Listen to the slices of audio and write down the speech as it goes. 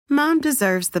Mom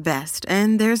deserves the best,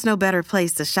 and there's no better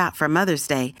place to shop for Mother's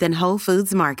Day than Whole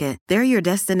Foods Market. They're your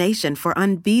destination for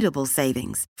unbeatable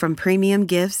savings, from premium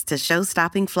gifts to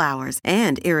show-stopping flowers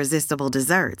and irresistible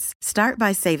desserts. Start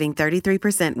by saving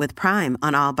 33% with Prime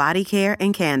on all body care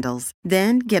and candles.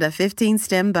 Then get a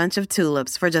 15-stem bunch of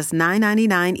tulips for just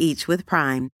 $9.99 each with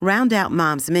Prime. Round out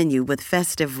Mom's menu with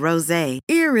festive rosé,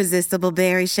 irresistible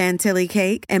berry chantilly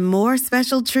cake, and more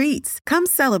special treats. Come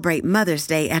celebrate Mother's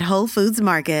Day at Whole Foods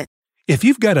Market. If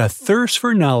you've got a thirst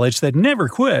for knowledge that never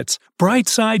quits,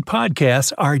 Brightside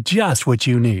Podcasts are just what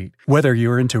you need. Whether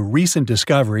you're into recent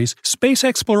discoveries, space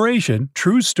exploration,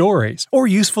 true stories, or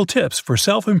useful tips for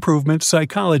self-improvement,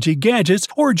 psychology, gadgets,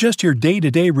 or just your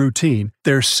day-to-day routine,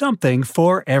 there's something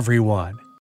for everyone.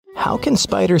 How can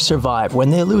spiders survive when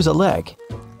they lose a leg?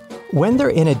 When they're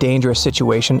in a dangerous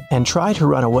situation and try to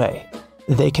run away,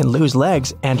 they can lose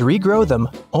legs and regrow them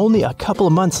only a couple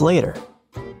months later.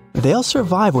 They'll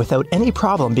survive without any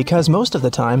problem because most of the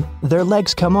time, their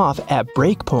legs come off at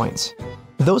break points.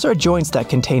 Those are joints that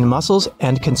contain muscles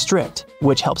and constrict,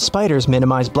 which helps spiders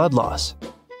minimize blood loss.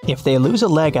 If they lose a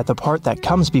leg at the part that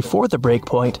comes before the break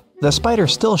point, the spider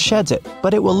still sheds it,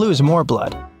 but it will lose more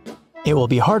blood. It will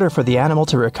be harder for the animal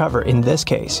to recover in this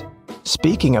case.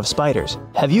 Speaking of spiders,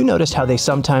 have you noticed how they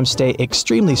sometimes stay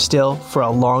extremely still for a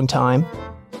long time?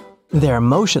 They're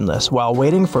motionless while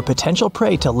waiting for potential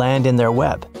prey to land in their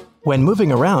web. When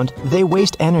moving around, they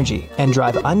waste energy and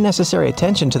drive unnecessary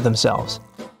attention to themselves.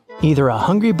 Either a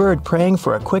hungry bird praying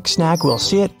for a quick snack will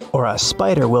see it, or a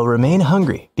spider will remain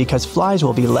hungry because flies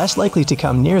will be less likely to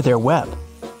come near their web.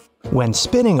 When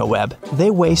spinning a web, they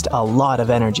waste a lot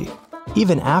of energy.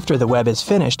 Even after the web is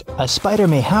finished, a spider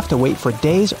may have to wait for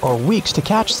days or weeks to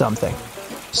catch something.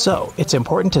 So, it's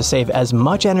important to save as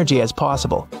much energy as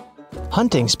possible.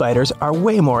 Hunting spiders are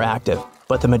way more active,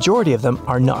 but the majority of them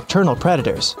are nocturnal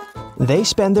predators. They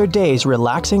spend their days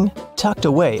relaxing, tucked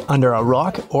away under a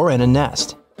rock or in a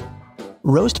nest.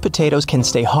 Roast potatoes can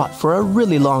stay hot for a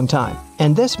really long time,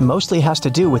 and this mostly has to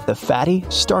do with the fatty,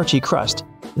 starchy crust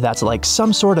that's like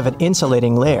some sort of an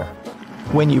insulating layer.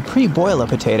 When you pre-boil a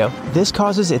potato, this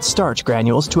causes its starch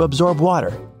granules to absorb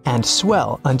water and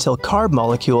swell until carb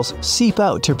molecules seep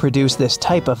out to produce this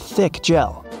type of thick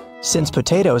gel. Since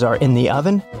potatoes are in the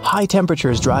oven, high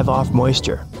temperatures drive off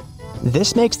moisture.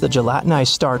 This makes the gelatinized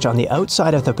starch on the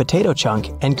outside of the potato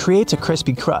chunk and creates a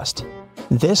crispy crust.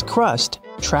 This crust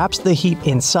traps the heat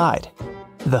inside.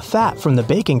 The fat from the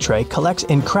baking tray collects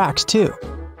in cracks too,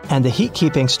 and the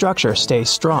heat-keeping structure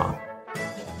stays strong.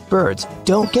 Birds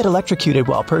don't get electrocuted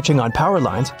while perching on power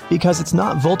lines because it's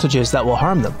not voltages that will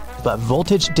harm them, but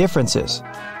voltage differences,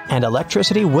 and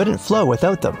electricity wouldn't flow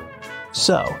without them.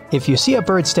 So, if you see a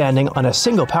bird standing on a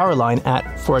single power line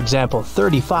at, for example,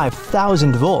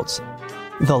 35,000 volts,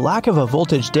 the lack of a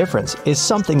voltage difference is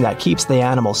something that keeps the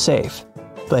animal safe.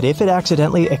 But if it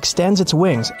accidentally extends its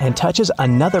wings and touches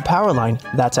another power line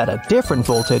that's at a different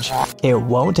voltage, it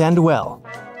won't end well.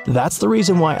 That's the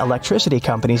reason why electricity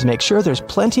companies make sure there's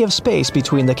plenty of space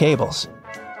between the cables.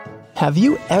 Have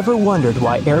you ever wondered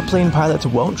why airplane pilots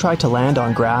won't try to land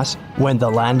on grass when the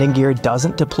landing gear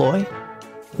doesn't deploy?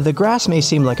 The grass may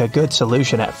seem like a good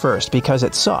solution at first because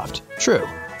it's soft, true.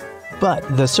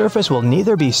 But the surface will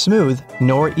neither be smooth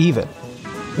nor even.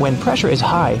 When pressure is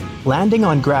high, landing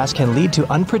on grass can lead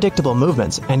to unpredictable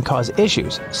movements and cause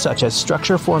issues such as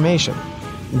structure formation.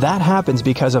 That happens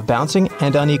because of bouncing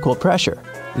and unequal pressure.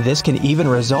 This can even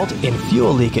result in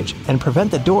fuel leakage and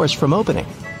prevent the doors from opening.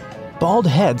 Bald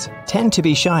heads tend to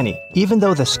be shiny, even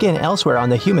though the skin elsewhere on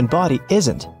the human body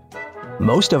isn't.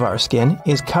 Most of our skin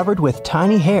is covered with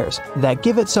tiny hairs that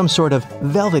give it some sort of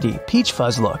velvety peach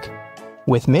fuzz look.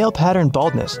 With male pattern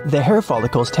baldness, the hair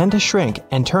follicles tend to shrink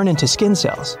and turn into skin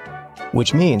cells,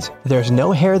 which means there's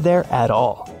no hair there at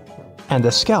all. And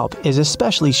the scalp is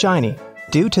especially shiny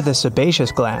due to the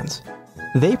sebaceous glands.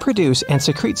 They produce and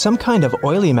secrete some kind of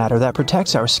oily matter that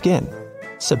protects our skin.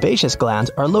 Sebaceous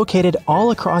glands are located all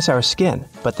across our skin,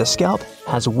 but the scalp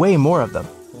has way more of them.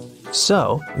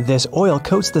 So, this oil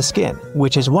coats the skin,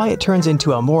 which is why it turns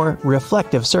into a more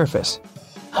reflective surface.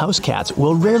 House cats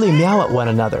will rarely meow at one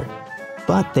another,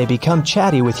 but they become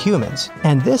chatty with humans,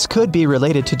 and this could be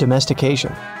related to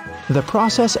domestication. The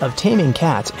process of taming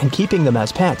cats and keeping them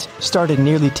as pets started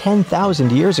nearly 10,000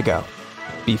 years ago.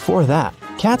 Before that,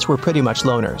 cats were pretty much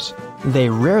loners. They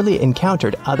rarely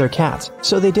encountered other cats,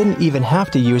 so they didn't even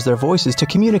have to use their voices to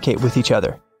communicate with each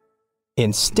other.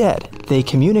 Instead, they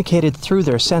communicated through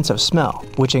their sense of smell,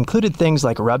 which included things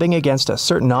like rubbing against a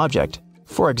certain object,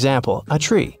 for example, a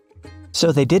tree.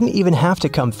 So they didn't even have to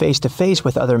come face to face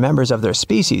with other members of their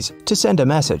species to send a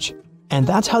message. And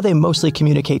that's how they mostly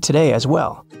communicate today as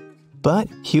well. But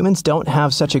humans don't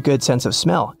have such a good sense of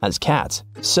smell as cats,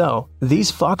 so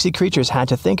these foxy creatures had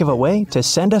to think of a way to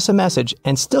send us a message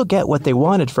and still get what they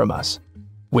wanted from us,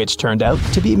 which turned out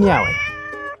to be meowing.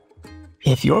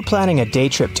 If you're planning a day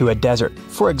trip to a desert,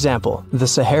 for example, the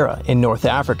Sahara in North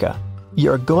Africa,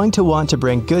 you're going to want to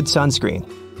bring good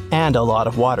sunscreen, and a lot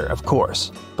of water, of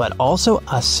course, but also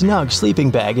a snug sleeping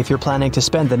bag if you're planning to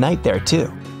spend the night there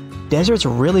too. Deserts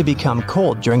really become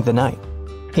cold during the night.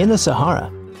 In the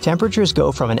Sahara, temperatures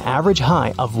go from an average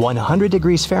high of 100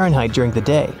 degrees Fahrenheit during the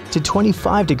day to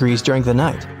 25 degrees during the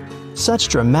night. Such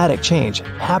dramatic change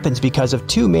happens because of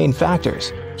two main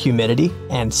factors: humidity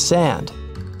and sand.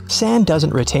 Sand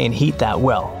doesn't retain heat that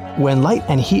well. When light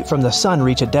and heat from the sun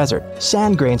reach a desert,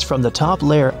 sand grains from the top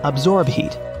layer absorb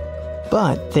heat,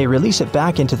 but they release it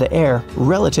back into the air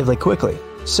relatively quickly.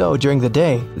 So during the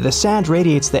day, the sand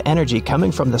radiates the energy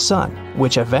coming from the sun,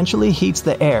 which eventually heats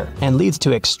the air and leads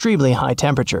to extremely high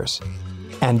temperatures.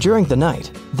 And during the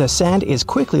night, the sand is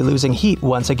quickly losing heat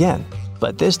once again,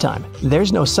 but this time,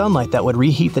 there's no sunlight that would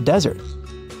reheat the desert.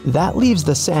 That leaves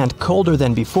the sand colder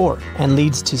than before and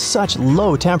leads to such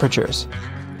low temperatures.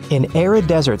 In arid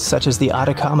deserts such as the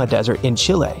Atacama Desert in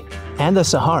Chile and the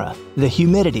Sahara, the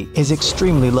humidity is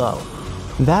extremely low.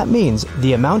 That means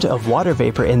the amount of water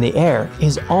vapor in the air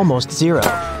is almost zero.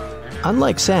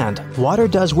 Unlike sand, water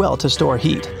does well to store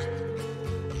heat.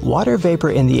 Water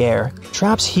vapor in the air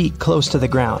traps heat close to the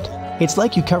ground. It's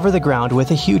like you cover the ground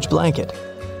with a huge blanket.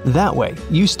 That way,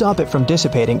 you stop it from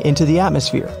dissipating into the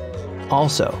atmosphere.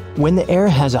 Also, when the air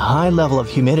has a high level of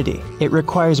humidity, it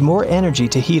requires more energy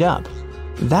to heat up.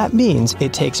 That means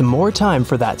it takes more time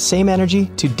for that same energy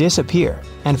to disappear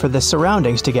and for the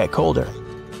surroundings to get colder.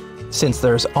 Since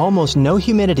there's almost no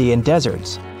humidity in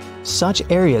deserts, such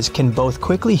areas can both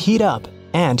quickly heat up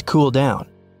and cool down.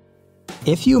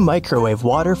 If you microwave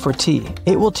water for tea,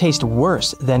 it will taste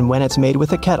worse than when it's made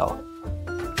with a kettle.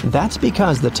 That's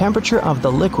because the temperature of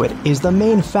the liquid is the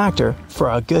main factor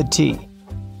for a good tea.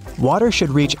 Water should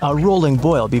reach a rolling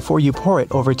boil before you pour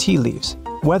it over tea leaves,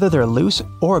 whether they're loose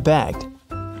or bagged.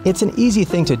 It's an easy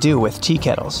thing to do with tea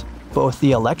kettles, both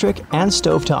the electric and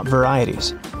stovetop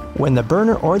varieties. When the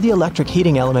burner or the electric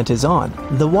heating element is on,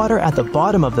 the water at the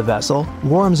bottom of the vessel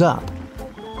warms up.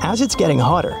 As it's getting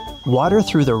hotter, water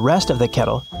through the rest of the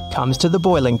kettle comes to the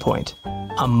boiling point.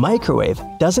 A microwave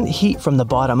doesn't heat from the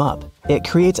bottom up. It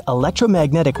creates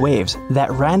electromagnetic waves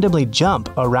that randomly jump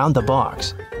around the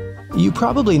box. You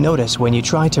probably notice when you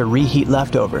try to reheat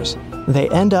leftovers, they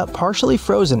end up partially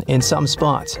frozen in some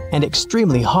spots and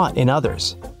extremely hot in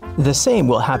others. The same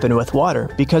will happen with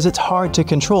water because it's hard to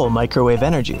control microwave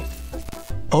energy.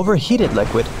 Overheated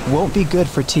liquid won't be good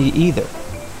for tea either.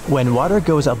 When water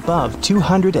goes above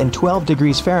 212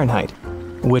 degrees Fahrenheit,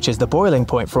 which is the boiling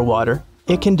point for water,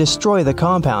 it can destroy the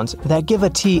compounds that give a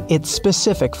tea its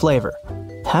specific flavor.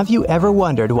 Have you ever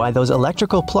wondered why those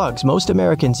electrical plugs most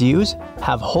Americans use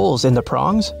have holes in the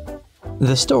prongs?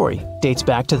 The story dates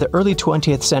back to the early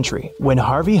 20th century when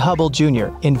Harvey Hubbell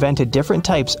Jr. invented different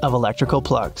types of electrical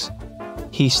plugs.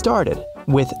 He started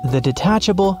with the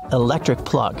detachable electric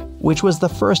plug, which was the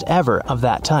first ever of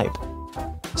that type.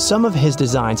 Some of his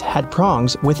designs had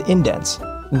prongs with indents,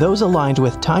 those aligned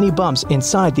with tiny bumps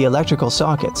inside the electrical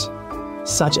sockets.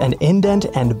 Such an indent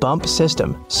and bump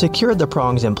system secured the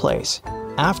prongs in place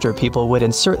after people would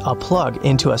insert a plug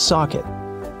into a socket.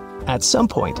 At some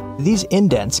point, these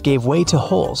indents gave way to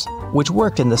holes, which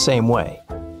worked in the same way.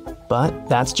 But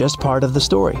that's just part of the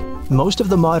story. Most of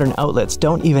the modern outlets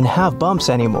don't even have bumps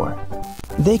anymore.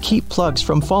 They keep plugs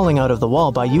from falling out of the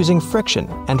wall by using friction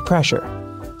and pressure.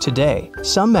 Today,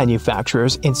 some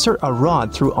manufacturers insert a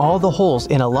rod through all the holes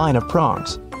in a line of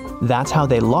prongs. That's how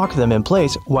they lock them in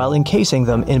place while encasing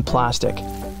them in plastic.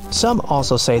 Some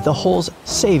also say the holes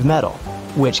save metal,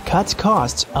 which cuts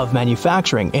costs of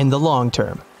manufacturing in the long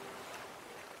term.